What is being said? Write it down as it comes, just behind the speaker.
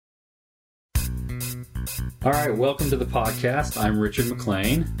All right, welcome to the podcast. I'm Richard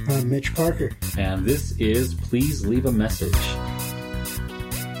McLean. I'm Mitch Parker. And this is Please Leave a Message.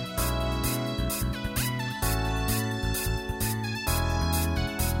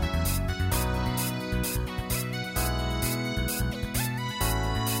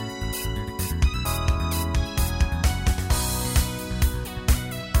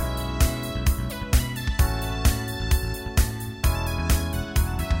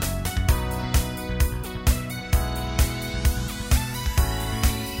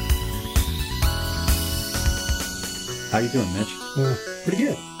 How you doing, Mitch? Pretty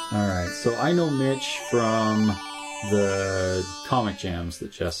good. All right. So I know Mitch from the comic jams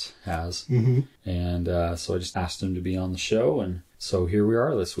that Jess has. Mm-hmm. And so I just asked him to be on the show. And so here we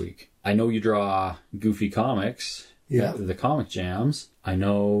are this week. I know you draw goofy comics at the comic jams. I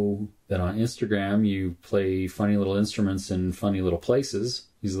know that on Instagram you play funny little instruments in funny little places.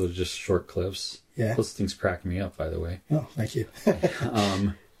 These are just short clips. Yeah. Those things crack me up, by the way. Oh, thank you.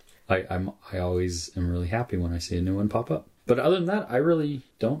 I always am really happy when I see a new one pop up. But other than that, I really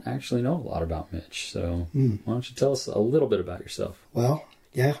don't actually know a lot about Mitch. So why don't you tell us a little bit about yourself? Well,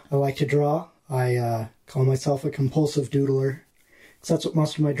 yeah, I like to draw. I call myself a compulsive doodler. Because that's what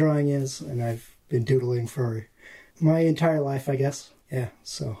most of my drawing is. And I've been doodling for my entire life, I guess. Yeah,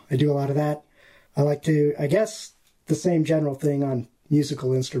 so I do a lot of that. I like to, I guess, the same general thing on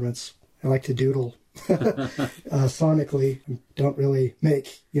musical instruments. I like to doodle. Sonically, don't really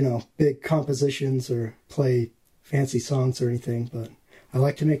make, big compositions or play fancy songs or anything, but I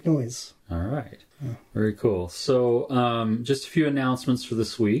like to make noise. All right. Very cool. So just a few announcements for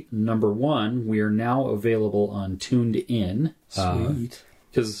this week. Number one, we are now available on Tuned In. Sweet.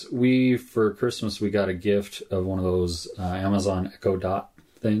 Because for Christmas, we got a gift of one of those Amazon Echo Dot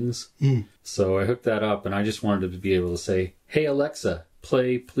things. So I hooked that up, and I just wanted to be able to say, "Hey, Alexa,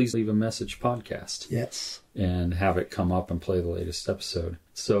 play Please Leave a Message podcast." Yes. And have it come up and play the latest episode.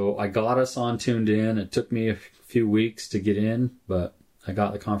 So I got us on Tuned In. It took me a few weeks to get in, but I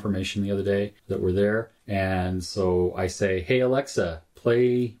got the confirmation the other day that we're there. And so I say, "Hey, Alexa,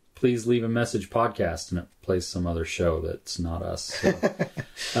 play Please Leave a Message podcast," and it plays some other show that's not us.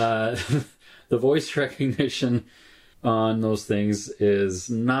 So, the voice recognition on those things is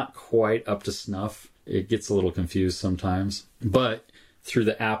not quite up to snuff. It gets a little confused sometimes, but through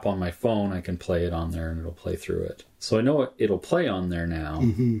the app on my phone, I can play it on there and it'll play through it. So I know it'll play on there now,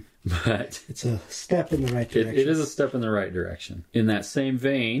 but it's a step in the right direction. It is a step in the right direction. In that same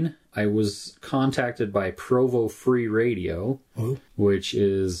vein, I was contacted by Provo Free Radio, which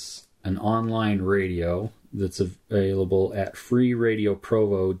is an online radio that's available at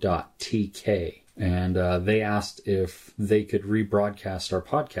freeradioprovo.tk. And they asked if they could rebroadcast our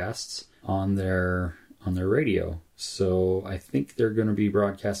podcasts on their radio. So I think they're going to be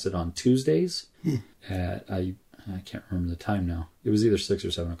broadcasted on Tuesdays at, I can't remember the time now. It was either 6 or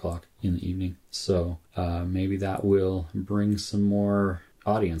 7 o'clock in the evening. So maybe that will bring some more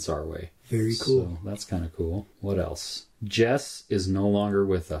audience our way. Very cool. So that's kind of cool. What else? Jess is no longer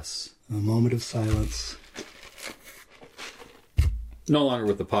with us. A moment of silence. No longer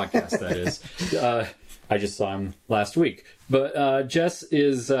with the podcast, that is. I just saw him last week. But Jess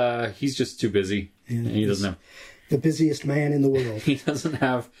is, he's just too busy. And he doesn't have... The busiest man in the world. He doesn't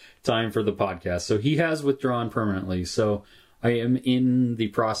have time for the podcast. So he has withdrawn permanently. So I am in the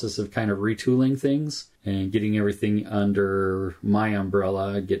process of kind of retooling things and getting everything under my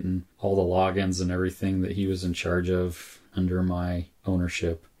umbrella, getting all the logins and everything that he was in charge of under my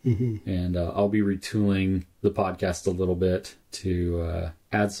ownership. And I'll be retooling the podcast a little bit to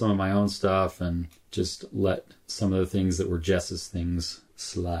add some of my own stuff and just let some of the things that were Jess's things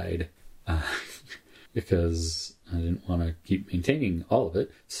slide. Because I didn't want to keep maintaining all of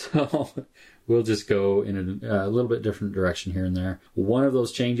it. So we'll just go in a little bit different direction here and there. One of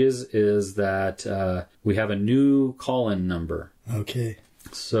those changes is that we have a new call-in number. Okay.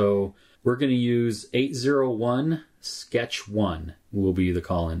 So we're going to use 801-SKETCH-1 will be the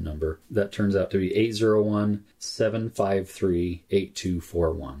call-in number. That turns out to be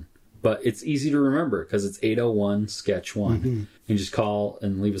 801-753-8241. But it's easy to remember because it's 801-SKETCH-1. You just call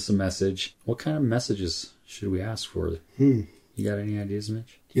and leave us a message. What kind of messages should we ask for? You got any ideas,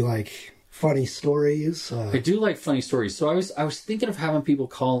 Mitch? Do you like funny stories? I do like funny stories. So I was thinking of having people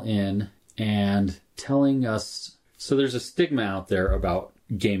call in and telling us... So there's a stigma out there about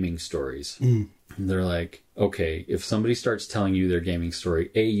gaming stories. They're like, okay, if somebody starts telling you their gaming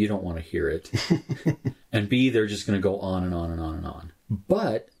story, A, you don't want to hear it. And B, they're just going to go on and on and on and on.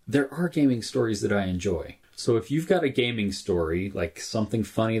 But there are gaming stories that I enjoy. So if you've got a gaming story, like something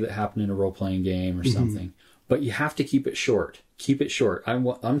funny that happened in a role-playing game or something, but you have to keep it short. Keep it short.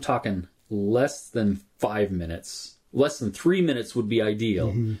 I'm talking less than 5 minutes. Less than 3 minutes would be ideal.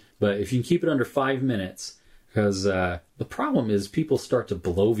 Mm-hmm. But if you can keep it under 5 minutes, because the problem is people start to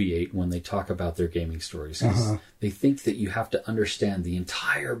bloviate when they talk about their gaming stories. They think that you have to understand the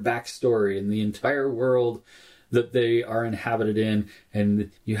entire backstory and the entire world that they are inhabited in,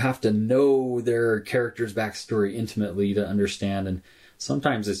 and you have to know their character's backstory intimately to understand. And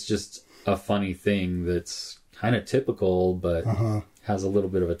sometimes it's just a funny thing that's kind of typical, but has a little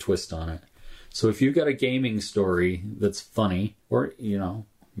bit of a twist on it. So if you've got a gaming story that's funny, or, you know,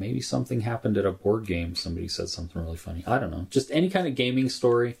 maybe something happened at a board game, somebody said something really funny, I don't know, just any kind of gaming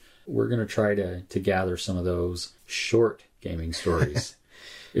story, we're going to try to gather some of those short gaming stories.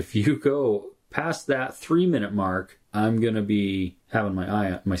 If you go past that 3-minute mark, I'm going to be having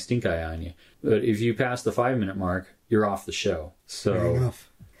my stink eye on you. But if you pass the 5-minute mark, you're off the show. So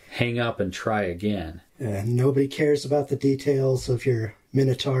hang up and try again. Nobody cares about the details of your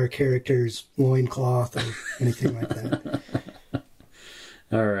Minotaur character's loincloth or anything like that.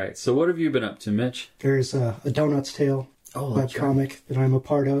 All right. So what have you been up to, Mitch? There's a Donut's Tale webcomic that I'm a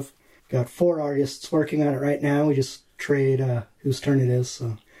part of. Got 4 artists working on it right now. We just trade whose turn it is.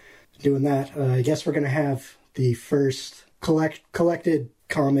 So doing that. I guess we're going to have the first collected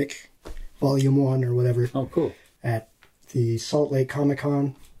comic, Volume 1 or whatever. Oh, cool. At the Salt Lake Comic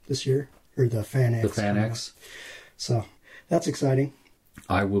Con this year. Or the FanX. The FanX. So that's exciting.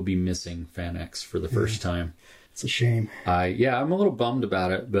 I will be missing FanX for the first time. It's a shame. I'm a little bummed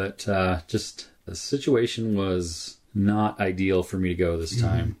about it, but just the situation was not ideal for me to go this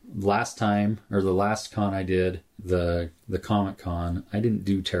time. Last time, or the last con I did, the Comic Con, I didn't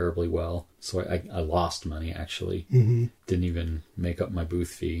do terribly well. So I lost money, actually. Didn't even make up my booth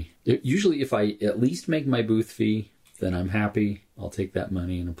fee. Usually if I at least make my booth fee, then I'm happy. I'll take that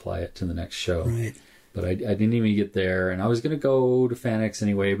money and apply it to the next show. Right. But I didn't even get there, and I was going to go to FanX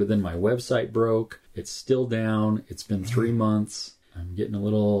anyway, but then my website broke. It's still down. It's been 3 months. I'm getting a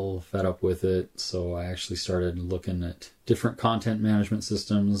little fed up with it, so I actually started looking at different content management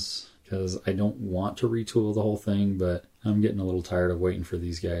systems because I don't want to retool the whole thing, but I'm getting a little tired of waiting for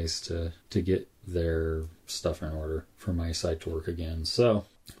these guys to get their stuff in order for my site to work again. So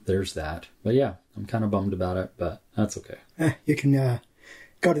there's that. But yeah, I'm kind of bummed about it, but that's okay. You can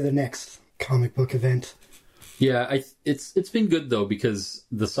go to the next comic book event. Yeah, it's been good though, because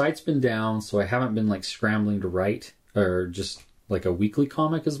the site's been down, so I haven't been like scrambling to write or just like a weekly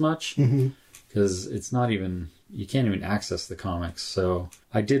comic as much, because it's not even, you can't even access the comics. So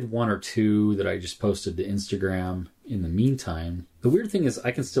I did 1 or 2 that I just posted to Instagram in the meantime. The weird thing is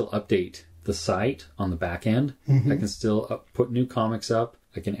I can still update the site on the back end. I can still put new comics up.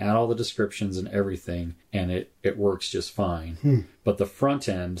 I can add all the descriptions and everything, and it works just fine. But the front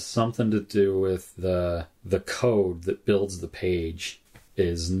end, something to do with the code that builds the page,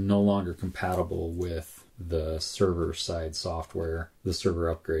 is no longer compatible with the server side software. The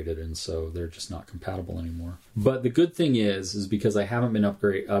server upgraded, and so they're just not compatible anymore. But the good thing is because I haven't been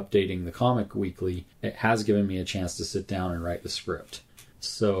updating the comic weekly, it has given me a chance to sit down and write the script.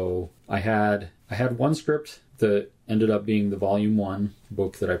 So I had 1 script that ended up being the Volume 1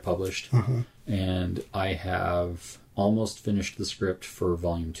 book that I published. And I have almost finished the script for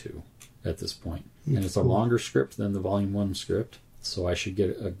Volume 2 at this point. And it's a longer script than the Volume 1 script, so I should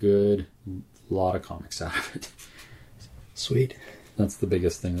get a good lot of comics out of it. Sweet. That's the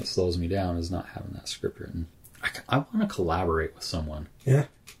biggest thing that slows me down, is not having that script written. I want to collaborate with someone. Yeah.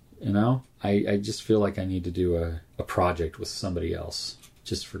 You know? I just feel like I need to do a project with somebody else,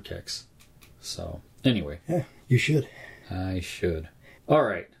 just for kicks. So, anyway. Yeah, you should. I should. All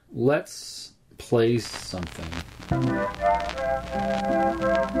right, let's play something.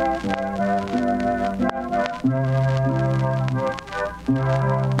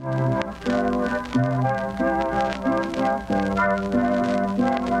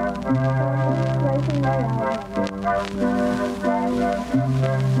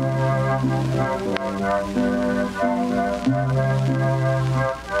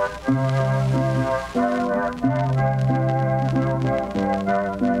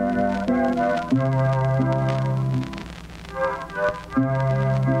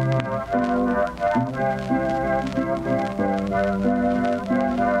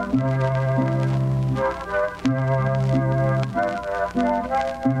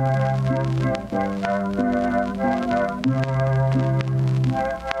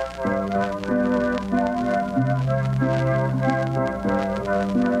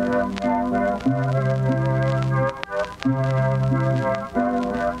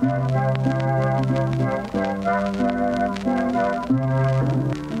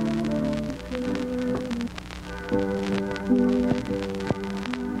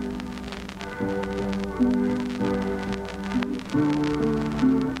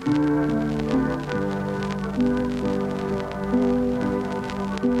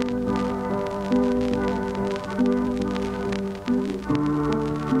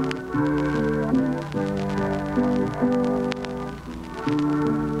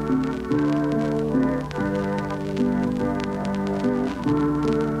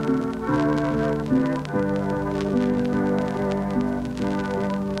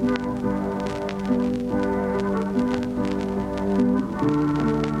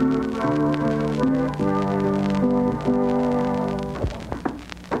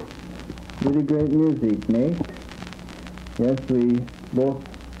 music, Nate. Yes, we both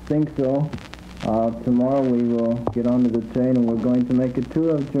think so. Tomorrow we will get onto the train and we're going to make a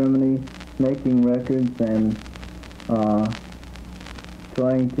tour of Germany, making records and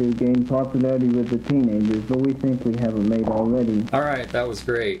trying to gain popularity with the teenagers, but we think we have it made already. All right, that was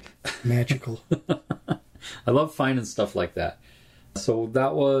great. Magical. I love finding stuff like that. So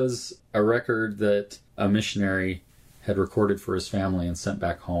that was a record that a missionary had recorded for his family and sent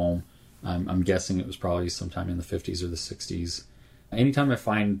back home. I'm guessing it was probably sometime in the 50s or the 60s. Anytime I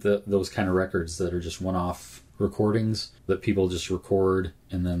find those kind of records that are just one-off recordings that people just record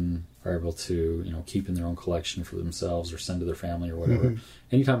and then are able to, keep in their own collection for themselves or send to their family or whatever. Mm-hmm.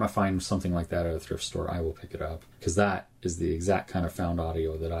 Anytime I find something like that at a thrift store, I will pick it up because that is the exact kind of found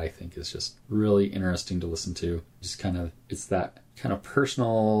audio that I think is just really interesting to listen to. Just it's that kind of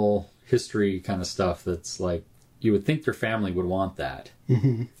personal history kind of stuff that's like, you would think their family would want that.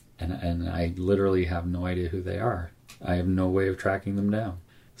 Mm-hmm. And I literally have no idea who they are. I have no way of tracking them down.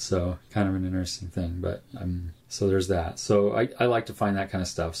 So kind of an interesting thing, but so there's that. So I like to find that kind of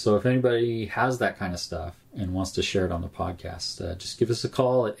stuff. So if anybody has that kind of stuff and wants to share it on the podcast, just give us a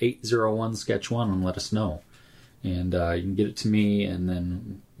call at 801-SKETCH1 and let us know. And you can get it to me, and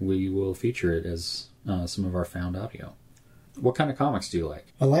then we will feature it as some of our found audio. What kind of comics do you like?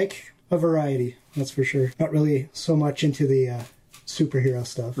 I like a variety, that's for sure. Not really so much into the superhero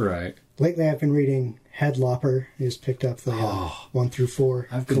stuff. Right. Lately I've been reading Headlopper. I just picked up the 1 through 4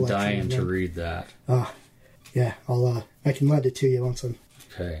 I've been dying to read that. Yeah, I can lend it to you once I'm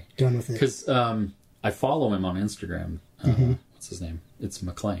done with it. Because I follow him on Instagram. What's his name? It's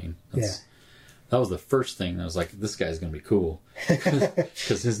McLean. That was the first thing. I was like, this guy's going to be cool.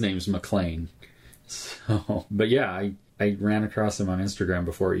 Because his name's McLean. So, but yeah, I ran across him on Instagram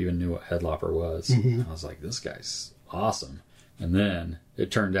before I even knew what Headlopper was. Mm-hmm. I was like, this guy's awesome. And then it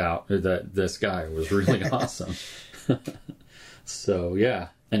turned out that this guy was really awesome. So, yeah.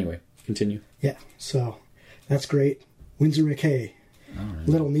 Anyway, continue. Yeah, so that's great. Winsor McCay.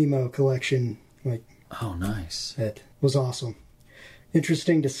 Little Nemo collection. Oh, nice. That was awesome.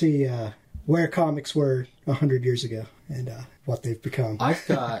 Interesting to see where comics were 100 years ago and what they've become. I've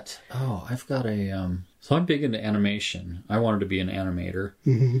got a... So I'm big into animation. I wanted to be an animator.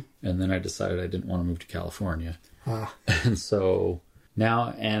 Mm-hmm. And then I decided I didn't want to move to California. And so now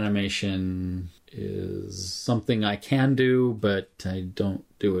animation is something I can do, but I don't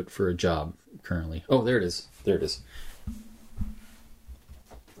do it for a job currently. Oh, there it is.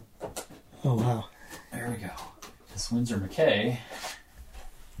 Oh, wow. There we go. This Winsor McCay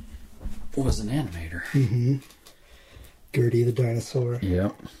was an animator. Mm-hmm. Gertie the dinosaur.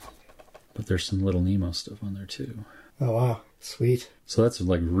 Yep. But there's some Little Nemo stuff on there too. Oh, wow. Sweet. So that's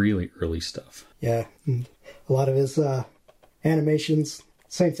like really early stuff. Yeah. And a lot of his animations,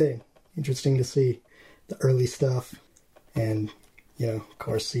 same thing. Interesting to see the early stuff and, of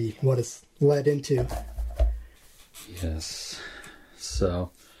course, see what it's led into. Yes.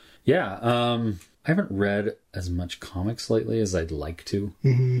 So, yeah. I haven't read as much comics lately as I'd like to.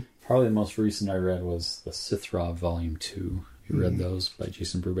 Mm-hmm. Probably the most recent I read was the Sith Rob Volume 2. You read those by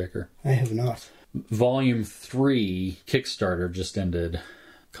Jason Brubaker? I have not. Volume 3 Kickstarter just ended a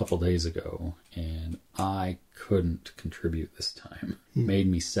couple days ago, and I couldn't contribute this time. Made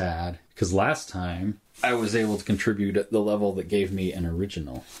me sad, because last time I was able to contribute at the level that gave me an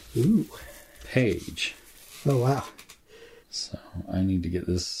original page. Oh, wow. So I need to get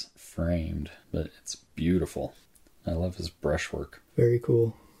this framed, but it's beautiful. I love his brushwork. Very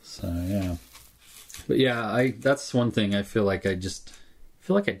cool. So, yeah. But yeah, that's one thing I feel like I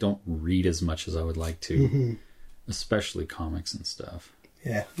don't read as much as I would like to, especially comics and stuff.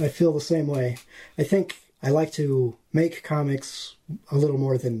 Yeah, I feel the same way. I think I like to make comics a little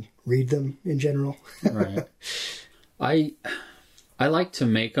more than read them in general. Right. I like to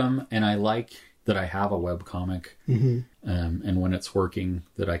make them, and I like that I have a webcomic, and when it's working,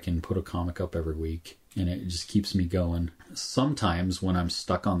 that I can put a comic up every week, and it just keeps me going. Sometimes when I'm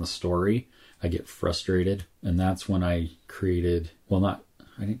stuck on the story, I get frustrated, and that's when I created, I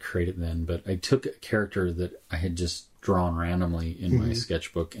didn't create it then, but I took a character that I had just drawn randomly in my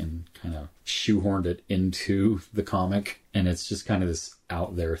sketchbook and kind of shoehorned it into the comic, and it's just kind of this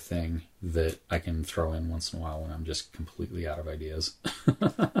out there thing that I can throw in once in a while when I'm just completely out of ideas.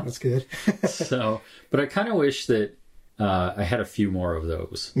 That's good. So, but I kind of wish that I had a few more of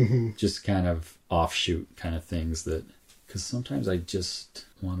those, just kind of offshoot kind of things that, because sometimes I just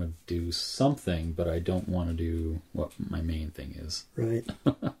want to do something, but I don't want to do what my main thing is. Right.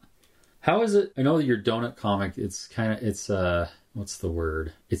 How is it? I know that your donut comic, it's what's the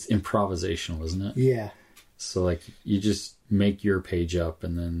word? It's improvisational, isn't it? Yeah. So like you just make your page up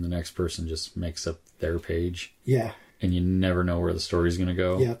and then the next person just makes up their page. Yeah. And you never know where the story's going to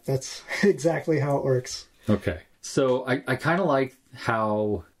go. Yeah, that's exactly how it works. Okay. So I kind of like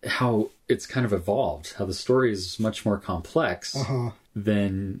how it's kind of evolved, how the story is much more complex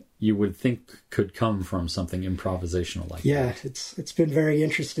than you would think could come from something improvisational like that. Yeah, it's been very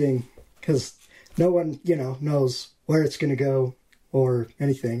interesting because no one, knows where it's going to go or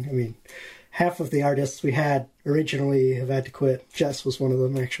anything. I mean, half of the artists we had originally have had to quit. Jess was one of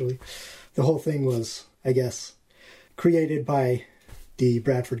them, actually. The whole thing was, I guess, created by the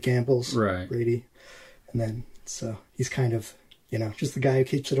Bradford Gambles, right. Brady. And then, so he's kind of, just the guy who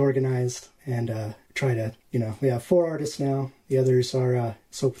keeps it organized and try to, we have 4 artists now. The others are,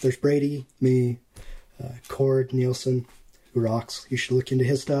 so there's Brady, me, Cord Nielsen, who rocks. You should look into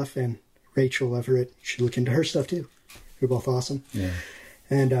his stuff. And Rachel Everett, you should look into her stuff too. They're both awesome. Yeah.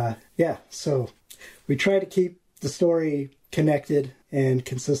 And so we try to keep the story connected and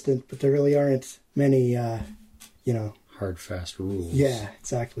consistent, but there really aren't many, hard, fast rules. Yeah,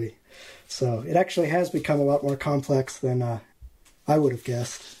 exactly. So it actually has become a lot more complex than I would have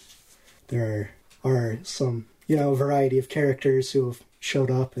guessed. There are some, variety of characters who have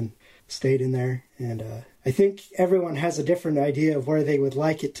showed up and stayed in there. And I think everyone has a different idea of where they would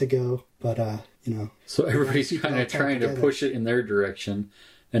like it to go, but, So everybody's kind of trying to push it in their direction,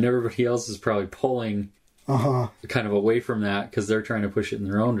 and everybody else is probably pulling kind of away from that because they're trying to push it in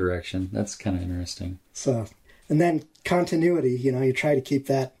their own direction. That's kind of interesting. So, and then continuity, you try to keep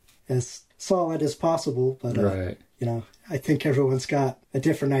that as solid as possible, but, right. I think everyone's got a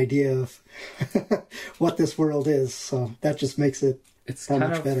different idea of what this world is, so that just makes it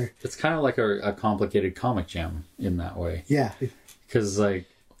much better. It's kind of like a complicated comic jam in that way. Yeah. Because, like,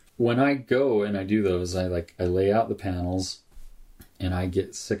 when I go and I do those, I lay out the panels, and I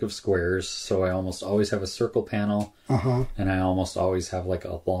get sick of squares, so I almost always have a circle panel, and I almost always have, like,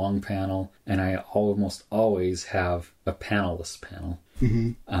 a long panel, and I almost always have a panelless panel.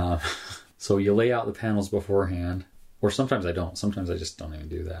 Mm-hmm. So you lay out the panels beforehand, or sometimes I don't. Sometimes I just don't even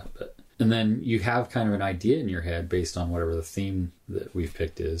do that. And then you have kind of an idea in your head based on whatever the theme that we've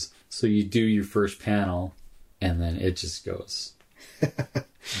picked is. So you do your first panel, and then it just goes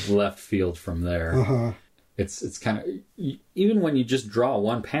left field from there. It's kind of, even when you just draw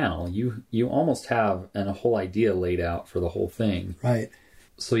one panel, you almost have a whole idea laid out for the whole thing. Right.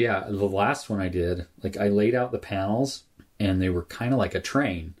 So yeah, the last one I did, like I laid out the panels, and they were kind of like a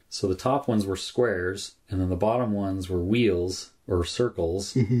train. So the top ones were squares, and then the bottom ones were wheels or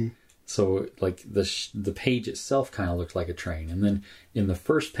circles. Mm-hmm. So like the page itself kind of looked like a train. And then in the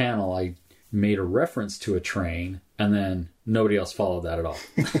first panel, I made a reference to a train, and then nobody else followed that at all.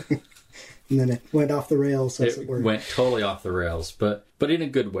 And then it went off the rails, as it were. It went totally off the rails, but in a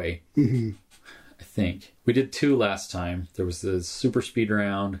good way. Mm-hmm. I think. We did 2 last time. There was the super speed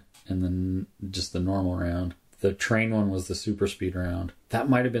round, and then just the normal round. The train one was the super speed round. That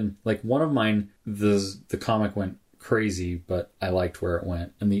might have been, like, one of mine, the comic went crazy, but I liked where it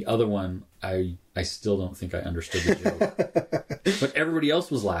went. And the other one, I still don't think I understood the joke. But everybody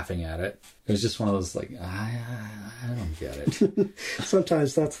else was laughing at it. It was just one of those, like, I don't get it.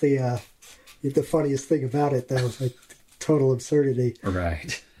 Sometimes that's the funniest thing about it, though, like total absurdity.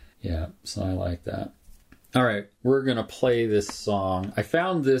 Right. Yeah, so I like that. All right, we're going to play this song. I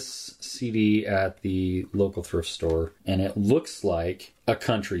found this CD at the local thrift store, and it looks like a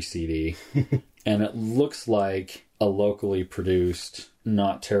country CD. And it looks like a locally produced,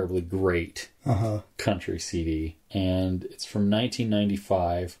 not terribly great country CD. And it's from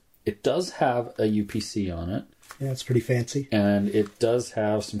 1995. It does have a UPC on it. Yeah, it's pretty fancy. And it does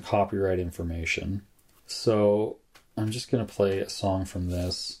have some copyright information. So I'm just going to play a song from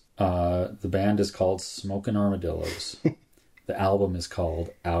this. The band is called Smokin' Armadillos. The album is called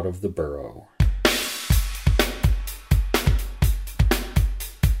Out of the Burrow.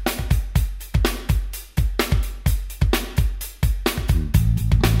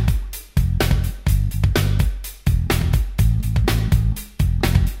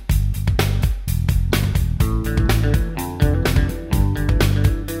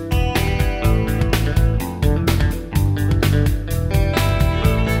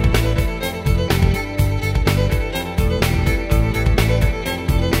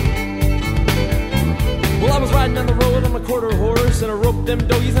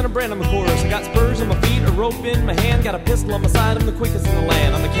 In my hand, got a pistol on my side, I'm the quickest in the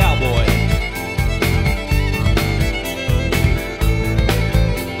land, I'm the cowboy.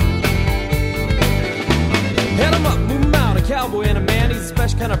 Head 'em up, move 'em out, a cowboy and a man, he's a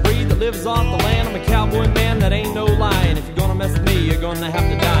special kind of breed that lives off the land. I'm a cowboy man, that ain't no lying. If you're gonna mess with me, you're gonna have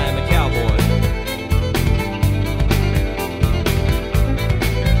to die, I'm a cowboy.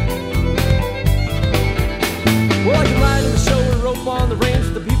 Well, I can ride in the show and rope on the range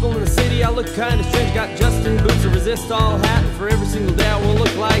with the people in the city. I look kinda strange, got Justin boots, a resist all hat, and for every single day I will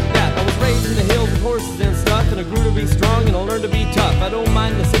look like that. I was raised in the hills with horses and stuff, and I grew to be strong and I learned to be tough. I don't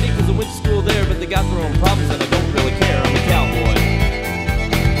mind the city cause I went to school there, but they got their own problems and I don't really care. I'm a cowboy.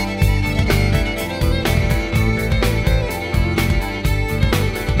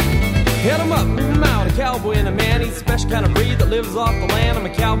 Hit 'em up, move 'em out, a cowboy and a man. He's a special kind of breed that lives off the land. I'm a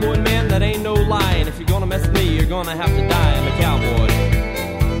cowboy man, that ain't no lying. If you're gonna mess with me, you're gonna have to die. I'm a cowboy.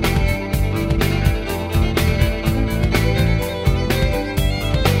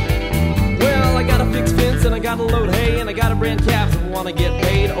 Well, I got a fixed fence and I got a load hay and I got to brand calves if I wanna get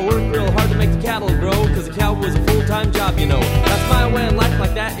paid. I work real hard to make the cattle grow, cause a cowboy's a full-time job, you know. That's my way of life,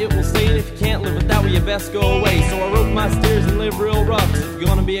 like that it will stay. And if you can't live with that way, you best go away. So I rope my steers and live real rough, cause if you're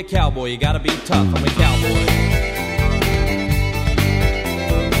gonna be a cowboy, you gotta be tough. I'm a cowboy.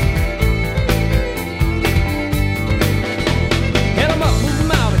 Hit 'em up, move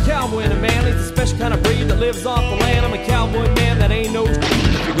 'em out, a cowboy and a man. He's a special kind of breed that lives off the land. I'm a cowboy man, that ain't no shit.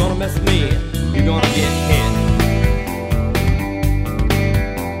 If you're gonna mess with me, you're gonna get hit.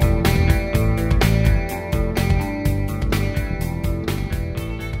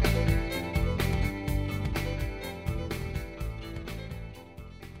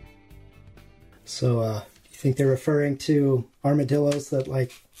 So, you think they're referring to armadillos that,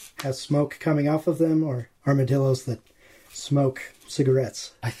 like, have smoke coming off of them, or armadillos that smoke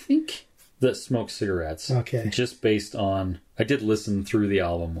cigarettes? I think that smoke cigarettes. Okay. Just based on... I did listen through the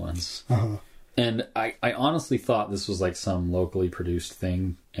album once. Uh-huh. And I honestly thought this was like some locally produced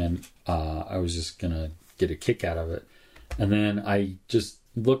thing, and I was just going to get a kick out of it. And then I just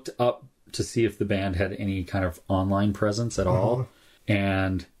looked up to see if the band had any kind of online presence at all.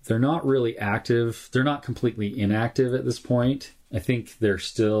 And they're not really active. They're not completely inactive at this point. I think they're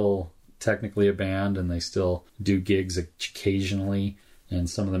still technically a band, and they still do gigs occasionally. And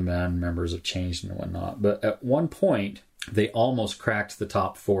some of the band members have changed and whatnot. But at one point, they almost cracked the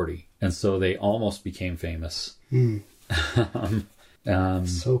top 40. And so they almost became famous.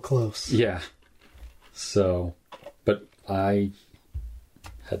 So close. Yeah. So, but I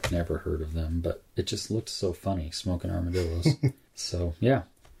had never heard of them, but it just looked so funny, smoking armadillos. So, yeah.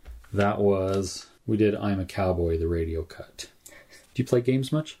 That was... We did I'm a Cowboy, the radio cut. Do you play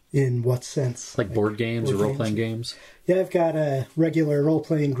games much? In what sense? Like board games or role-playing games? Yeah, I've got a regular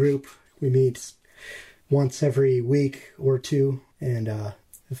role-playing group. We meet once every week or two, and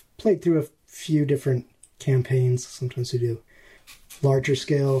I've played through a few different campaigns. Sometimes we do larger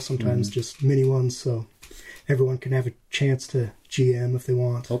scale, sometimes just mini ones, so everyone can have a chance to GM if they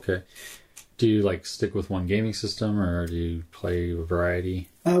want. Okay. Do you like stick with one gaming system, or do you play a variety?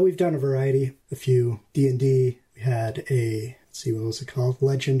 We've done a variety. A few D&D. We had a, let's see, what was it called?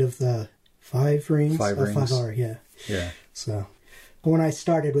 Legend of the Five Rings? Five Rings. 5R, yeah. Yeah. So when I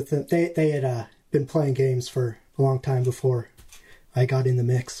started with them, they had been playing games for a long time before I got in the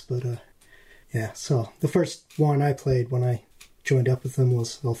mix. But yeah, so the first one I played when I joined up with them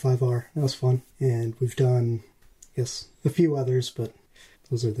was L5R. That was fun. And we've done, I guess, a few others, but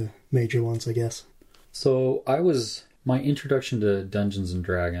those are the major ones, I guess. So my introduction to Dungeons and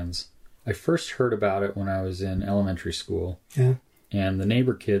Dragons, I first heard about it when I was in elementary school. Yeah. And the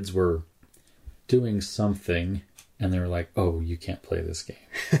neighbor kids were doing something, and they were like, oh, you can't play this game.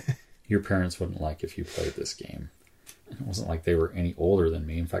 Your parents wouldn't like if you played this game. And it wasn't like they were any older than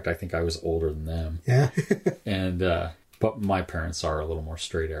me. In fact, I think I was older than them. Yeah. And but my parents are a little more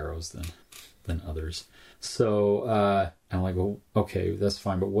straight arrows than others. So I'm like, well, okay, that's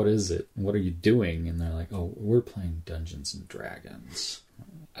fine, but what is it? What are you doing? And they're like, oh, we're playing Dungeons and Dragons.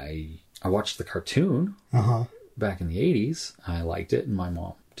 I watched the cartoon back in the 80s. I liked it, and my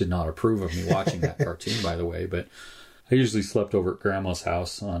mom did not approve of me watching that cartoon, by the way, but I usually slept over at Grandma's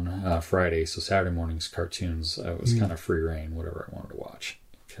house on Friday, so Saturday morning's cartoons, it was kind of free reign, whatever I wanted to watch,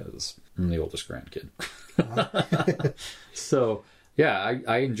 because I'm the oldest grandkid. So... yeah,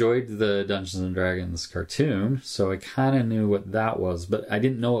 I enjoyed the Dungeons and Dragons cartoon, so I kind of knew what that was, but I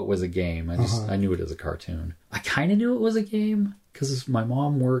didn't know it was a game. I knew it as a cartoon. I kind of knew it was a game because my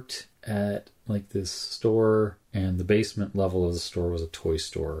mom worked at like this store, and the basement level of the store was a toy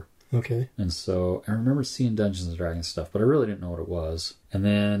store. Okay. And so I remember seeing Dungeons and Dragons stuff, but I really didn't know what it was. And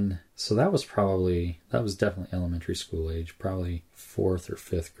then, so that was definitely elementary school age, probably 4th or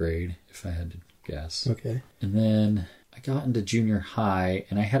 5th grade, if I had to guess. Okay. And then I got into junior high,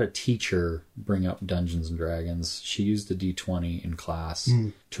 and I had a teacher bring up Dungeons and Dragons. She used a D20 in class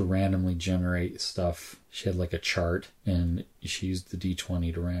to randomly generate stuff she had like a chart, and she used the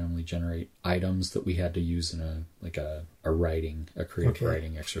D20 to randomly generate items that we had to use in a creative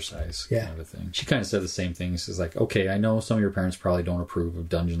writing exercise kind of a thing. She kind of said the same thing. She's like, okay, I know some of your parents probably don't approve of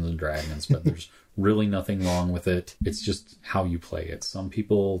Dungeons and Dragons, but there's really nothing wrong with it. It's just how you play it. Some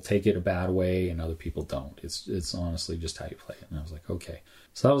people take it a bad way and other people don't. It's honestly just how you play it. And I was like, okay.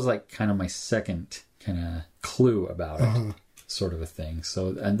 So that was like kind of my second kind of clue about it, sort of a thing.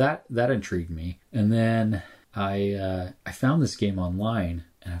 So, and that intrigued me. And then I found this game online,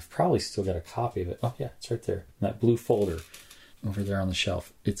 and I've probably still got a copy of it. Oh yeah, it's right there. That blue folder over there on the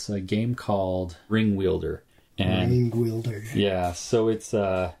shelf. It's a game called Ring Wielder. Ring Wielder. Yeah, so it's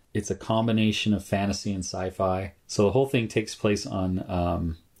a combination of fantasy and sci-fi. So the whole thing takes place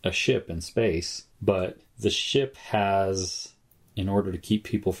on a ship in space, but the ship has, in order to keep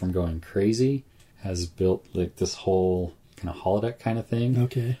people from going crazy, has built like this whole kind of holodeck kind of thing.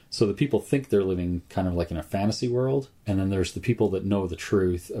 Okay. So the people think they're living kind of like in a fantasy world, and then there's the people that know the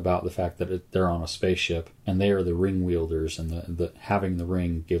truth about the fact that they're on a spaceship, and they are the ring wielders, and the having the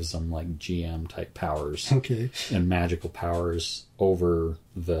ring gives them like GM type powers. Okay. And magical powers over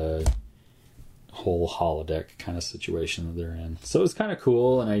the whole holodeck kind of situation that they're in. So it's kind of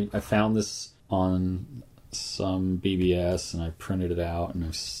cool, and I found this on some BBS, and I printed it out, and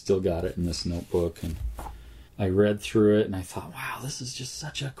I've still got it in this notebook, and I read through it, and I thought, wow, this is just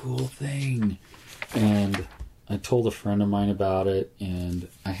such a cool thing. And I told a friend of mine about it, and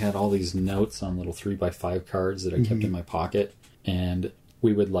I had all these notes on little 3x5 cards that I kept in my pocket, and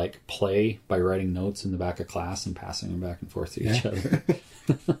we would like play by writing notes in the back of class and passing them back and forth to each other.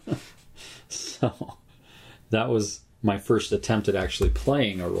 So that was my first attempt at actually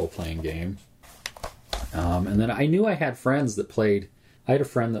playing a role-playing game. And then I knew I had friends that played. I had a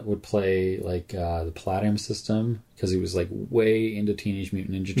friend that would play like the Palladium system, because he was like way into Teenage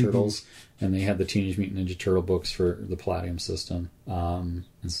Mutant Ninja Turtles, and they had the Teenage Mutant Ninja Turtle books for the Palladium system. And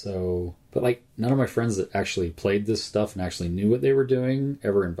so, but like none of my friends that actually played this stuff and actually knew what they were doing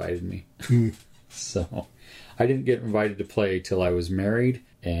ever invited me. So I didn't get invited to play till I was married,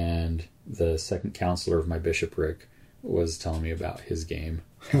 and the second counselor of my bishopric was telling me about his game.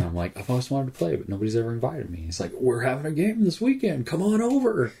 And I'm like, I've always wanted to play, but nobody's ever invited me. He's like, we're having a game this weekend. Come on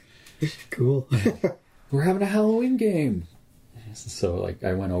over. Cool. We're having a Halloween game. So like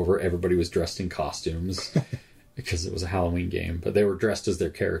I went over. Everybody was dressed in costumes because it was a Halloween game, but they were dressed as their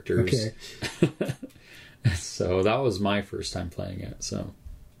characters. Okay. So that was my first time playing it. So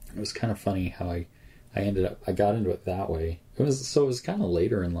it was kind of funny how I got into it that way. It was kind of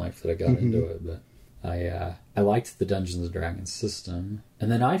later in life that I got into it, but I liked the Dungeons & Dragons system.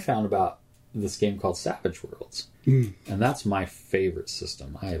 And then I found about this game called Savage Worlds. And that's my favorite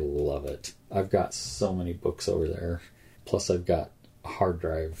system. I love it. I've got so many books over there. Plus I've got a hard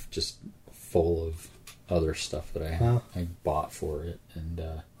drive just full of other stuff that I bought for it. And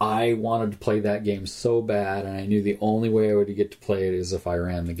I wanted to play that game so bad, and I knew the only way I would get to play it is if I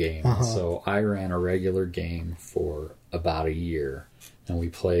ran the game. So I ran a regular game for about a year. And we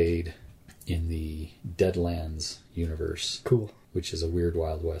played in the Deadlands universe, which is a weird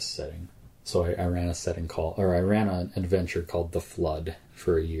Wild West setting. So I ran I ran an adventure called The Flood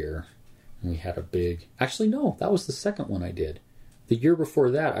for a year, and we had a big. Actually, no, that was the second one I did. The year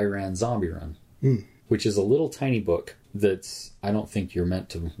before that, I ran Zombie Run, which is a little tiny book that's. I don't think you're meant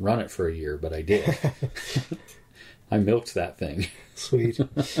to run it for a year, but I did. I milked that thing. Sweet.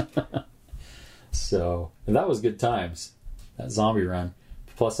 So and that was good times. That Zombie Run.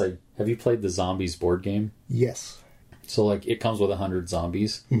 Plus, have you played the Zombies board game? Yes. So, like, it comes with 100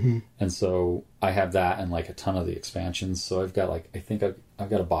 zombies. And so I have that and, like, a ton of the expansions. So I've got, like, I think I've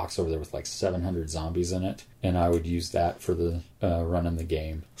got a box over there with, like, 700 zombies in it. And I would use that for the running the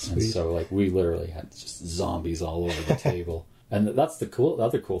game. Sweet. And so, like, we literally had just zombies all over the table. And that's the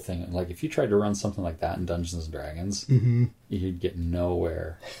other cool thing. Like, if you tried to run something like that in Dungeons & Dragons, you'd get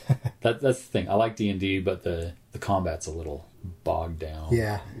nowhere. That's the thing. I like D&D, but the combat's a little bogged down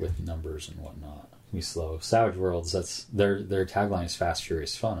with numbers and whatnot. We slow. Savage Worlds, that's their tagline is Fast,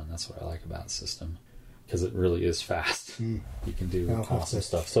 Furious, Fun, and that's what I like about the system, because it really is fast. You can do awesome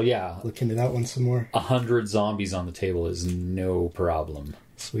stuff. So yeah, look into that one some more. 100 zombies on the table is no problem.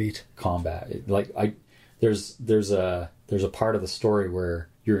 Sweet. Combat, there's a part of the story where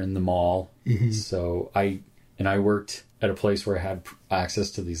you're in the mall. So I worked at a place where I had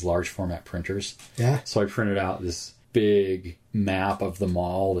access to these large format printers. Yeah. So I printed out this big map of the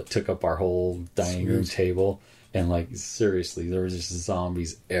mall that took up our whole dining room table, and like seriously, there were just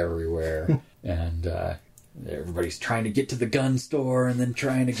zombies everywhere. And everybody's trying to get to the gun store and then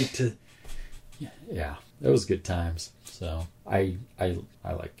trying to get to it was good times. So I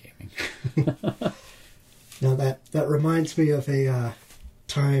like gaming. Now that reminds me of a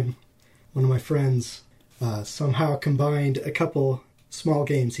time one of my friends somehow combined a couple small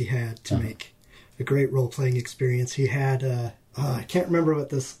games he had to make a great role-playing experience. He had, I can't remember what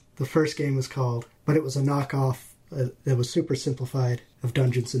the first game was called, but it was a knockoff that was super simplified of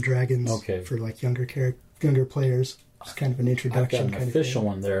Dungeons and Dragons for like younger players. It's kind of an introduction. I've got an official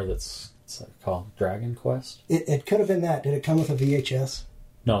one there that's called Dragon Quest. It could have been that. Did it come with a VHS?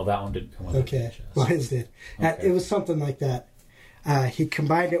 No, that one didn't come with a VHS. What is it? It was something like that. He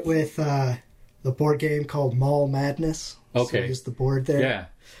combined it with the board game called Mall Madness. Okay. So he used the board there. Yeah.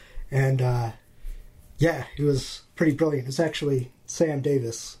 And it was pretty brilliant. It was actually Sam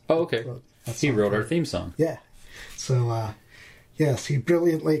Davis. Oh, okay. He wrote our theme song. Yeah. So, yes, he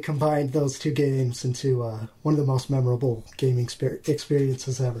brilliantly combined those two games into one of the most memorable gaming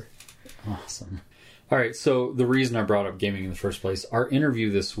experiences ever. Awesome. All right, so the reason I brought up gaming in the first place, our interview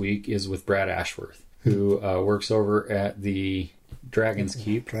this week is with Brad Ashworth, who works over at the Dragon's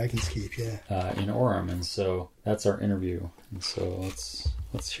Keep. Dragon's Keep, yeah. In Orem, and so that's our interview. And so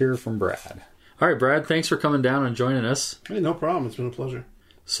let's hear from Brad. All right, Brad, thanks for coming down and joining us. Hey, no problem. It's been a pleasure.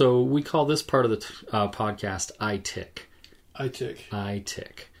 So we call this part of the podcast I Tick. I tick. I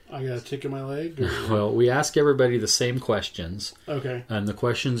tick. I got a tick in my leg? Or... Well, we ask everybody the same questions. Okay. And the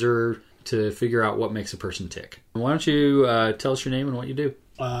questions are to figure out what makes a person tick. Why don't you tell us your name and what you do?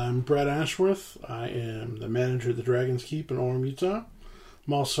 I'm Brad Ashworth. I am the manager of the Dragon's Keep in Orem, Utah.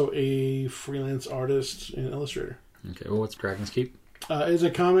 I'm also a freelance artist and illustrator. Okay, well, what's Dragon's Keep? It's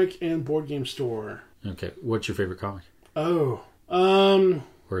a comic and board game store. Okay, what's your favorite comic? Oh,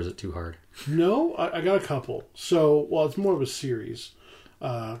 or is it too hard? No, I got a couple. So, well, it's more of a series.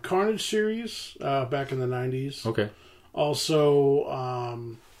 Carnage series, back in the 90s. Okay.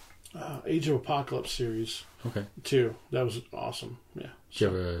 Also, Age of Apocalypse series. Okay. Too. That was awesome. Yeah. Do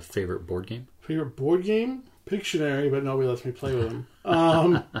you have a favorite board game? Favorite board game? Pictionary, but nobody lets me play with them.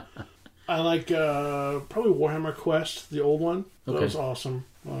 I like probably Warhammer Quest, the old one. That was awesome.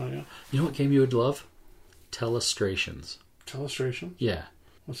 Yeah. You know what game you would love? Telestrations. Telestrations? Yeah.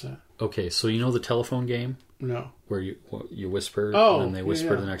 What's that? Okay, so you know the telephone game? No. Where you whisper, and then they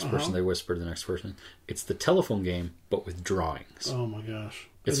whisper to the next person, they whisper to the next person. It's the telephone game, but with drawings. Oh my gosh.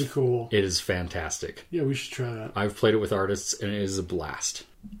 It's cool. It is fantastic. Yeah, we should try that. I've played it with artists, and it is a blast.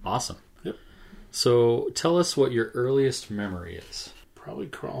 Awesome. Yep. So tell us what your earliest memory is. Probably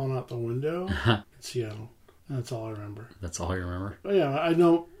crawling out the window in Seattle. That's all I remember. That's all you remember? But yeah, I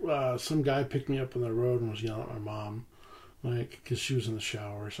know some guy picked me up on the road and was yelling at my mom, like, because she was in the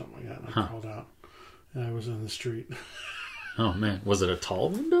shower or something like that, and I crawled out. And I was in the street. Oh, man. Was it a tall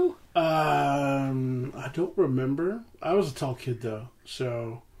window? I don't remember. I was a tall kid, though,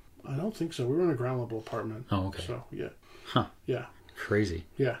 so I don't think so. We were in a ground level apartment. Oh, okay. So, yeah. Huh. Yeah. Crazy.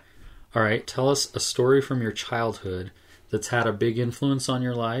 Yeah. All right. Tell us a story from your childhood that's had a big influence on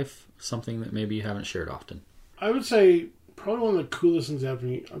your life, something that maybe you haven't shared often. I would say probably one of the coolest things that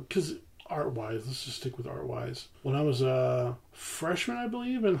happened to me, because art-wise, let's just stick with art-wise. When I was a freshman, I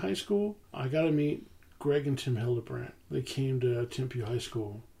believe, in high school, I got to meet Greg and Tim Hildebrandt. They came to Timpview High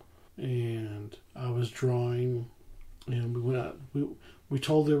School, and I was drawing, and we went out. We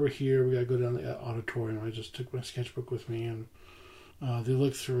told they were here. We got to go down the auditorium. I just took my sketchbook with me, and they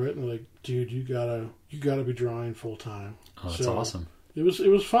looked through it and they're like, "Dude, you gotta be drawing full time." Oh, that's awesome. It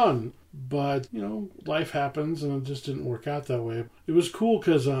was fun, but life happens, and it just didn't work out that way. It was cool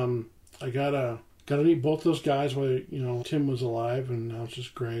because I got to meet both those guys while Tim was alive, and now it's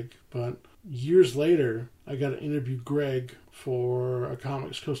just Greg. But years later, I got to interview Greg for a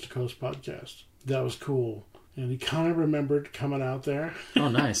Comics Coast to Coast podcast. That was cool, and he kind of remembered coming out there. Oh,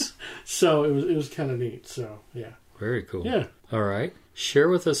 nice! So it was kind of neat. So yeah, very cool. Yeah. All right, share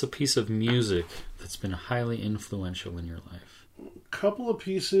with us a piece of music that's been highly influential in your life. A couple of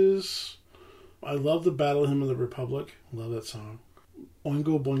pieces. I love the Battle Hymn of the Republic. Love that song.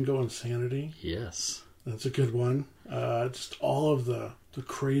 Oingo Boingo Insanity. Yes. That's a good one. Just all of the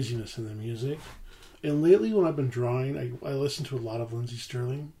craziness in the music. And lately when I've been drawing, I listen to a lot of Lindsey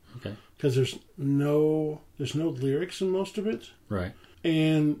Stirling. Okay. Because there's no lyrics in most of it. Right.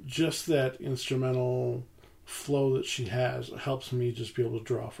 And just that instrumental flow that she has helps me just be able to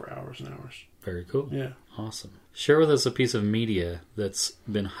draw for hours and hours. Very cool. Yeah. Awesome. Share with us a piece of media that's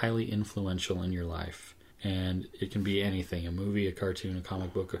been highly influential in your life. And it can be anything: a movie, a cartoon, a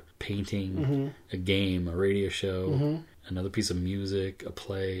comic book, a painting, a game, a radio show, another piece of music, a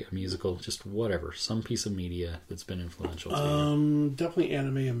play, a musical, just whatever. Some piece of media that's been influential to you. Definitely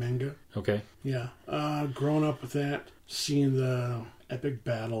anime and manga. Okay. Yeah. Growing up with that, seeing the epic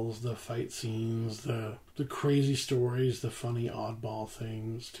battles, the fight scenes, the crazy stories, the funny oddball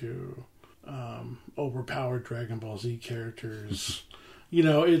things too. overpowered Dragon Ball Z characters. You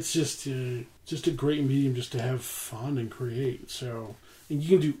know, it's just a great medium just to have fun and create. So, and you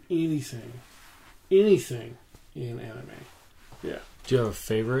can do anything in anime. Yeah. Do you have a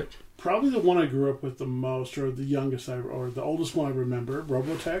favorite? Probably the one I grew up with the most, or the youngest, or the oldest one I remember,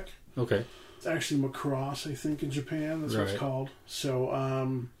 Robotech. Okay. It's actually Macross, I think, in Japan. That's what it's called. So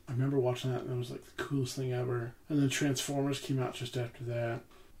I remember watching that, and it was like the coolest thing ever. And then Transformers came out just after that.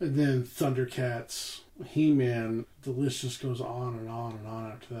 And then Thundercats, He-Man, the list just goes on and on and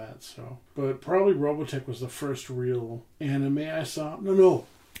on after that. So, but probably Robotech was the first real anime I saw. No,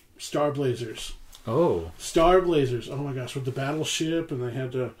 Star Blazers. Oh. Star Blazers. Oh my gosh, with the battleship, and they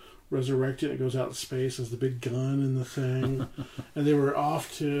had to resurrect it, and it goes out in space as the big gun in the thing. And they were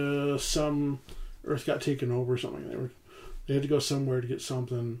off to some... Earth got taken over or something. They had to go somewhere to get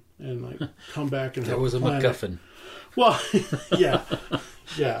something and like come back and that was a MacGuffin. Well, yeah.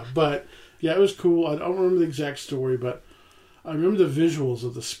 Yeah, but yeah, it was cool. I don't remember the exact story, but I remember the visuals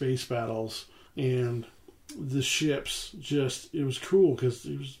of the space battles and the ships. It was cool because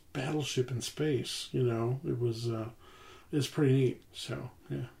it was battleship in space, you know. It was pretty neat. So,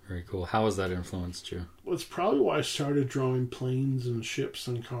 yeah. Very cool. How has that influenced you? Well, it's probably why I started drawing planes and ships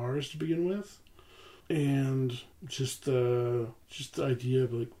and cars to begin with. And just the idea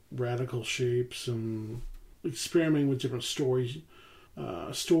of like radical shapes and experimenting with different story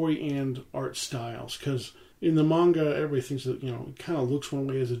and art styles. Because in the manga, everything's, you know, it kind of looks one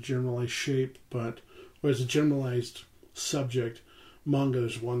way as a generalized shape, or as a generalized subject. Manga,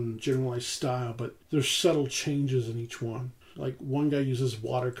 there's one generalized style, but there's subtle changes in each one. Like one guy uses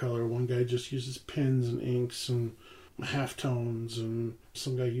watercolor, one guy just uses pens and inks and halftones, and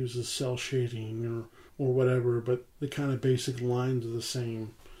some guy uses cell shading or whatever, but the kind of basic lines are the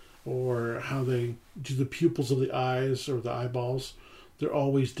same. Or how they do the pupils of the eyes or the eyeballs. They're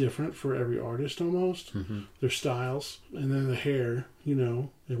always different for every artist almost. Mm-hmm. Their styles. And then the hair, you know,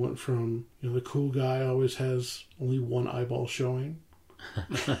 it went from, you know, the cool guy always has only one eyeball showing.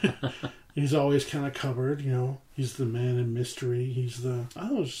 He's always kind of covered, you know. He's the man in mystery. I don't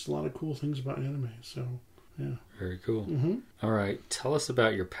know, there's just a lot of cool things about anime. So, yeah. Very cool. Mm-hmm. All right. Tell us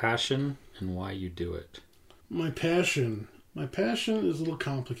about your passion and why you do it. My passion is a little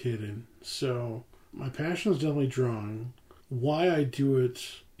complicated. So, my passion is definitely drawing. Why I do it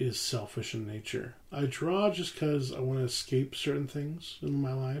is selfish in nature. I draw just because I want to escape certain things in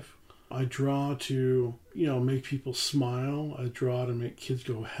my life. I draw to, you know, make people smile. I draw to make kids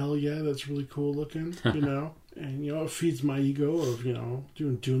go, hell yeah, that's really cool looking, you know. And, you know, it feeds my ego of, you know,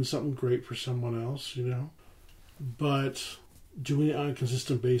 doing something great for someone else, you know. But doing it on a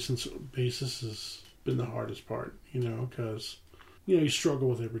consistent basis has been the hardest part, you know, because, you know, you struggle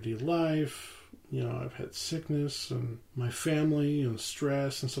with everyday life. You know, I've had sickness and my family and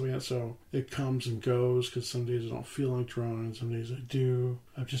stress and stuff like that. So it comes and goes because some days I don't feel like drawing, some days I do.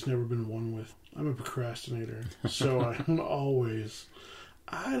 I've just never been one with. I'm a procrastinator, so I'm always.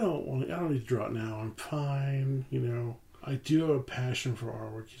 I don't need to draw it now. I'm fine. You know, I do have a passion for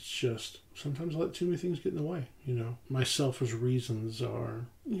artwork. It's just sometimes I let too many things get in the way. You know, my selfish reasons are,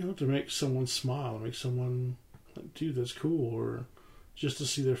 you know, to make someone smile, make someone like, dude, that's cool, or just to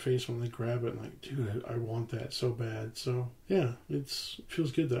see their face when they grab it and like, dude, I want that so bad. So, yeah, it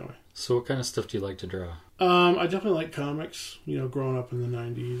feels good that way. So what kind of stuff do you like to draw? I definitely like comics, you know, growing up in the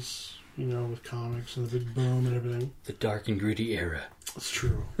 90s, you know, with comics and the big boom and everything. The dark and gritty era. It's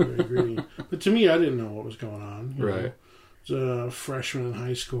true, very gritty. But to me, I didn't know what was going on. You right. know? I was a freshman in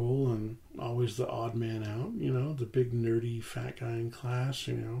high school and always the odd man out, you know, the big nerdy fat guy in class,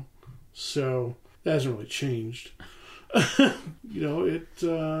 you know. So that hasn't really changed. You know, it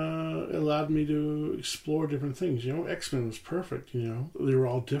allowed me to explore different things. You know, X-Men was perfect, you know. They were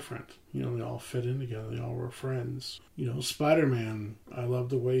all different. You know, they all fit in together. They all were friends. You know, Spider-Man, I love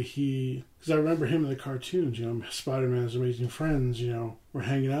the way because I remember him in the cartoons, you know, Spider-Man's Amazing Friends, you know, we're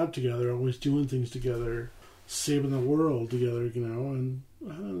hanging out together, always doing things together, saving the world together, you know, and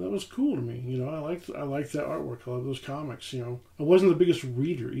that was cool to me. You know, I liked that artwork. I love those comics, you know. I wasn't the biggest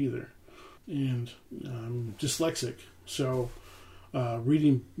reader either. And I'm dyslexic, so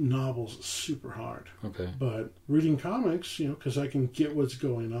reading novels is super hard. Okay. But reading comics, you know, because I can get what's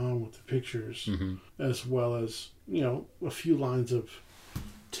going on with the pictures, mm-hmm. as well as, you know, a few lines of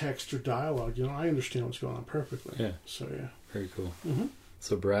text or dialogue. You know, I understand what's going on perfectly. Yeah. So, yeah. Very cool. Mm-hmm.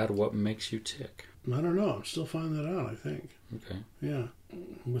 So, Brad, what makes you tick? I don't know. I'm still finding that out, I think. Okay. Yeah.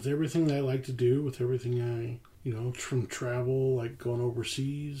 With everything that I like to do, with everything you know, from travel, like going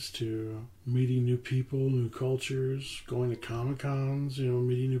overseas, to meeting new people, new cultures, going to Comic-Cons, you know,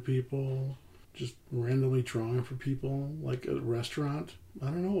 meeting new people, just randomly drawing for people, like a restaurant. I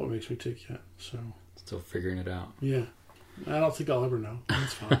don't know what makes me tick yet. So Still figuring it out. yeah, I don't think I'll ever know.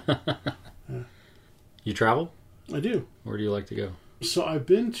 That's fine. Yeah. You travel? I do. Where do you like to go? So I've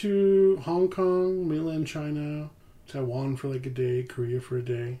been to Hong Kong, mainland China, Taiwan for like a day, Korea for a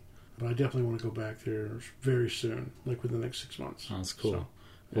day. But I definitely want to go back there very soon, like within the next 6 months. Oh, that's cool.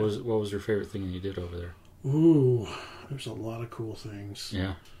 So, What was your favorite thing that you did over there? ooh, there's a lot of cool things.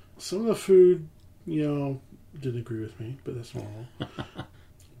 Yeah. Some of the food, didn't agree with me, but that's normal.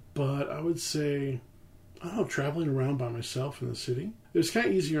 But I would say, I don't know, traveling around by myself in the city. It was kind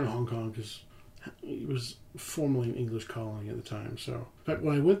of easier in Hong Kong because it was formerly an English colony at the time. So, in fact,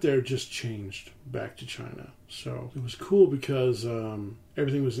 when I went there, it just changed back to China. So it was cool because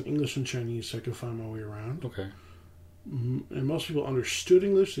everything was in English and Chinese, so I could find my way around. Okay. And most people understood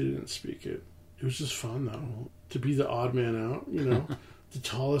English; they didn't speak it. It was just fun, though, to be the odd man out. The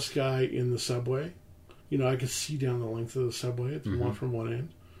tallest guy in the subway. I could see down the length of the subway, one from one end.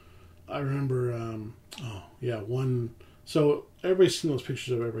 I remember, So everybody's seen those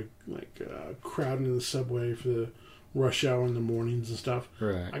pictures of everybody crowding in the subway for the rush hour in the mornings and stuff.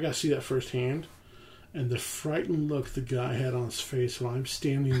 Right. I got to see that firsthand, and the frightened look the guy had on his face when I'm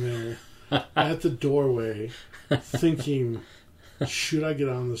standing there at the doorway, thinking, "Should I get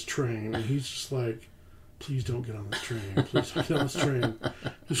on this train?" And he's just like, "Please don't get on this train. Please don't get on this train."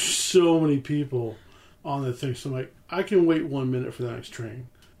 There's so many people on that thing, so I'm like, I can wait 1 minute for the next train.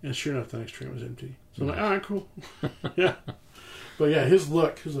 And sure enough, the next train was empty. So I'm like, all right, cool. Yeah. But yeah, his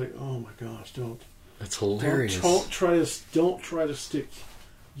look, he was like, oh my gosh, That's hilarious. Don't try to stick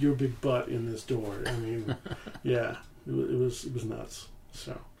your big butt in this door. I mean, yeah, it was nuts.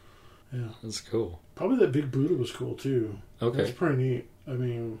 So, yeah. That's cool. Probably that big Buddha was cool too. Okay. That's pretty neat. I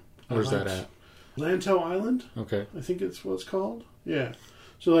mean, Where's that at? Lantau Island, Okay. I think it's what it's called. Yeah.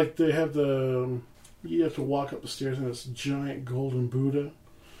 So like they have you have to walk up the stairs and this giant golden Buddha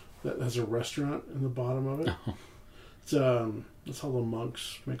that has a restaurant in the bottom of it. Oh. That's how the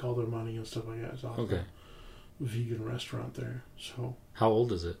monks make all their money and stuff like that. It's all Okay. a vegan restaurant there. So How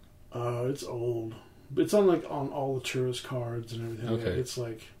old is it? it's old. It's on all the tourist cards and everything. Okay.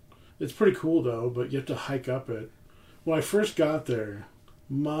 It's pretty cool though, but you have to hike up it. When I first got there,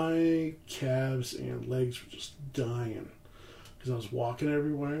 my calves and legs were just dying because I was walking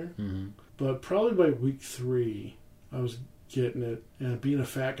everywhere. Mm-hmm. But probably by week 3, I was getting it. And being a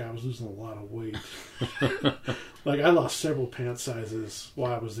fat guy, I was losing a lot of weight. I lost several pant sizes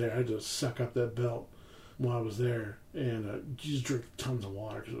while I was there. I had to suck up that belt while I was there. And just drink tons of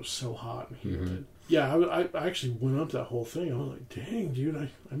water because it was so hot and humid. Mm-hmm. Yeah, I actually went up that whole thing. I was like, dang, dude,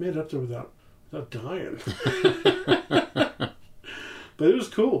 I made it up there without dying. But it was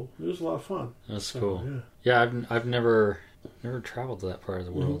cool. It was a lot of fun. That's cool. Yeah. Yeah, I've never traveled to that part of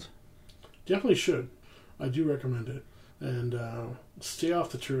the world. Definitely should. I do recommend it. And stay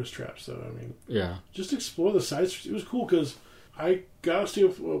off the tourist traps, though. I mean, Yeah. just explore the sites. It was cool because I got to stay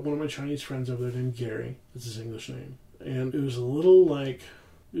with one of my Chinese friends over there named Gary. That's his English name. And it was a little it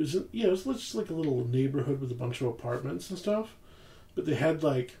was just like a little neighborhood with a bunch of apartments and stuff. But they had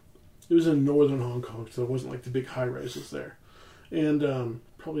it was in northern Hong Kong, so it wasn't like the big high rises there. And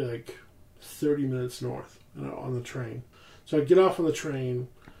probably 30 minutes north on the train. So I'd get off on the train,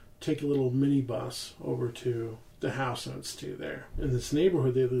 take a little mini bus over to the house, and I'd stay there. In this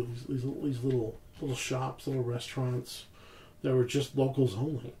neighborhood, they had these little shops, little restaurants that were just locals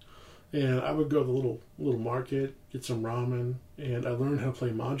only. And I would go to the little market, get some ramen, and I learned how to play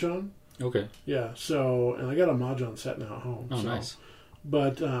Mahjong. Okay. Yeah, so, and I got a Mahjong set now at home. Oh, so. nice.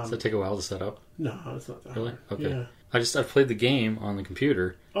 But, Does it take a while to set up? no, it's not that Really? hard. Okay. Yeah. I've played the game on the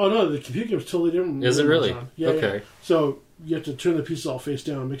computer. Oh, no, the computer game is totally different. Is it than really? Mahjong. Yeah, Okay. yeah. So you have to turn the pieces all face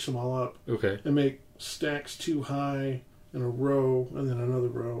down, mix them all up, Okay. and make stacks 2 high in a row, and then another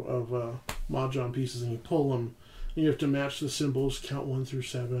row of Mahjong pieces, and you pull them. And you have to match the symbols, count 1 through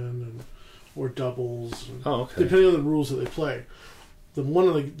 7, or doubles. Oh, okay. Depending on the rules that they play. The one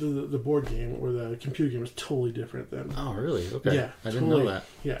of the board game or the computer game is totally different than. Oh, really? Okay. Yeah, I didn't know that.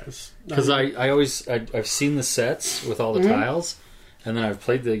 Yeah, it's Because I've seen the sets with all the tiles, and then I've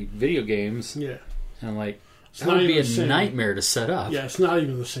played the video games, yeah, and I'm like, it's that not would be even a the same. nightmare to set up. Yeah, it's not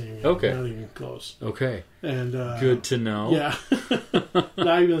even the same. Yet. Okay. Not even close. Okay. And Good to know. Yeah,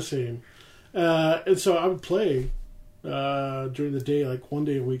 not even the same. And so I would play during the day. Like one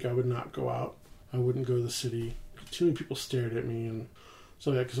day a week, I would not go out. I wouldn't go to the city. Too many people stared at me, and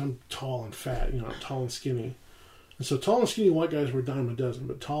so because I'm tall and fat, I'm tall and skinny. And so tall and skinny white guys were a dime a dozen,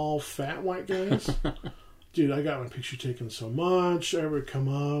 but tall, fat white guys, dude, I got my picture taken so much. I would come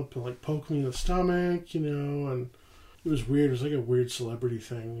up and poke me in the stomach, and It was weird. It was like a weird celebrity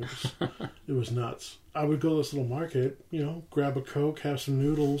thing. It was nuts. I would go to this little market, grab a Coke, have some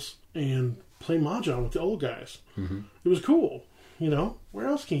noodles, and play Mahjong with the old guys. Mm-hmm. It was cool. Where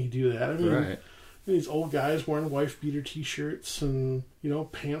else can you do that? I mean, Right. These old guys wearing wife beater T-shirts and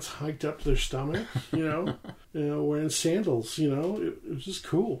pants hiked up to their stomach. Wearing sandals. It was just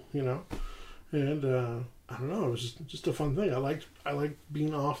cool. And I don't know. It was just a fun thing. I liked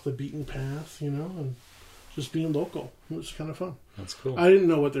being off the beaten path. And just being local. It was kind of fun. That's cool. I didn't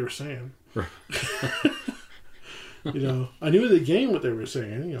know what they were saying. I knew the game what they were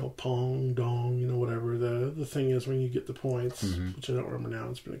saying. Pong, dong, whatever the thing is when you get the points, which I don't remember now.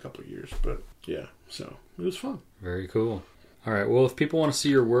 It's been a couple of years, but yeah. So it was fun. Very cool. All right. Well, if people want to see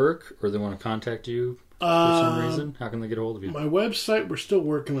your work or they want to contact you for some reason, how can they get a hold of you? My website we're still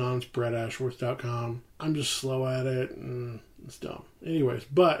working on. It's brettashworth.com. I'm just slow at it and it's dumb. Anyways,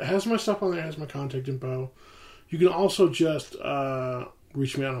 but it has my stuff on there. It has my contact info. You can also just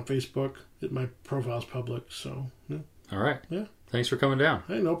reach me out on Facebook. My profile's public, so yeah. All right. Yeah. Thanks for coming down.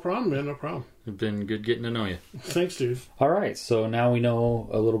 Hey, no problem, man. No problem. It's been good getting to know you. Thanks, dude. All right. So now we know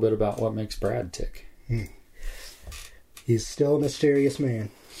a little bit about what makes Brad tick. He's still a mysterious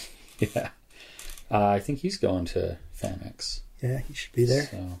man. Yeah. I think he's going to FanX. Yeah, he should be there.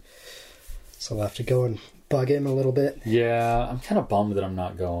 So I'll have to go and bug him a little bit. Yeah, I'm kind of bummed that I'm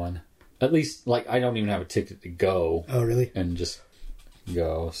not going. At least, I don't even have a ticket to go. Oh, really? And just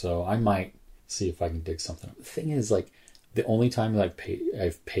go. So I might see if I can dig something up. The thing is, the only time that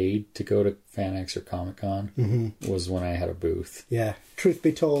I've paid to go to FanX or Comic-Con was when I had a booth. Yeah. Truth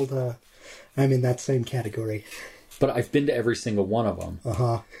be told, I'm in that same category. But I've been to every single one of them.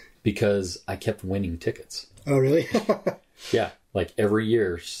 Uh-huh. Because I kept winning tickets. Oh, really? Yeah. Every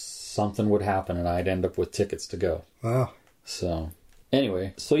year, something would happen and I'd end up with tickets to go. Wow. So,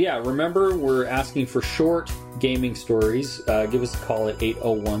 anyway. So, yeah, remember, we're asking for short gaming stories. Give us a call at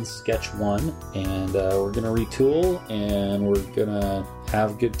 801-SKETCH-1. And we're going to retool and we're going to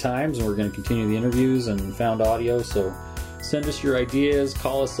have good times. And we're going to continue the interviews and found audio. So, send us your ideas.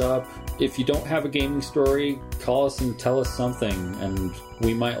 Call us up. If you don't have a gaming story, call us and tell us something, and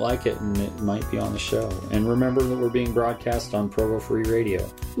we might like it, and it might be on the show. And remember that we're being broadcast on Provo Free Radio.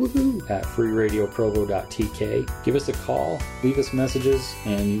 Woohoo! At freeradioprovo.tk. Give us a call, leave us messages,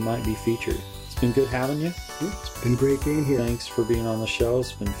 and you might be featured. It's been good having you. It's been great being here. Thanks for being on the show.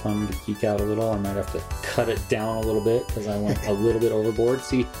 It's been fun to geek out a little. I might have to cut it down a little bit because I went a little bit overboard.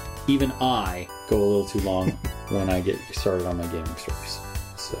 See, even I go a little too long when I get started on my gaming stories.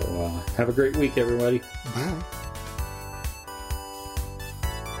 So have a great week, everybody. Bye.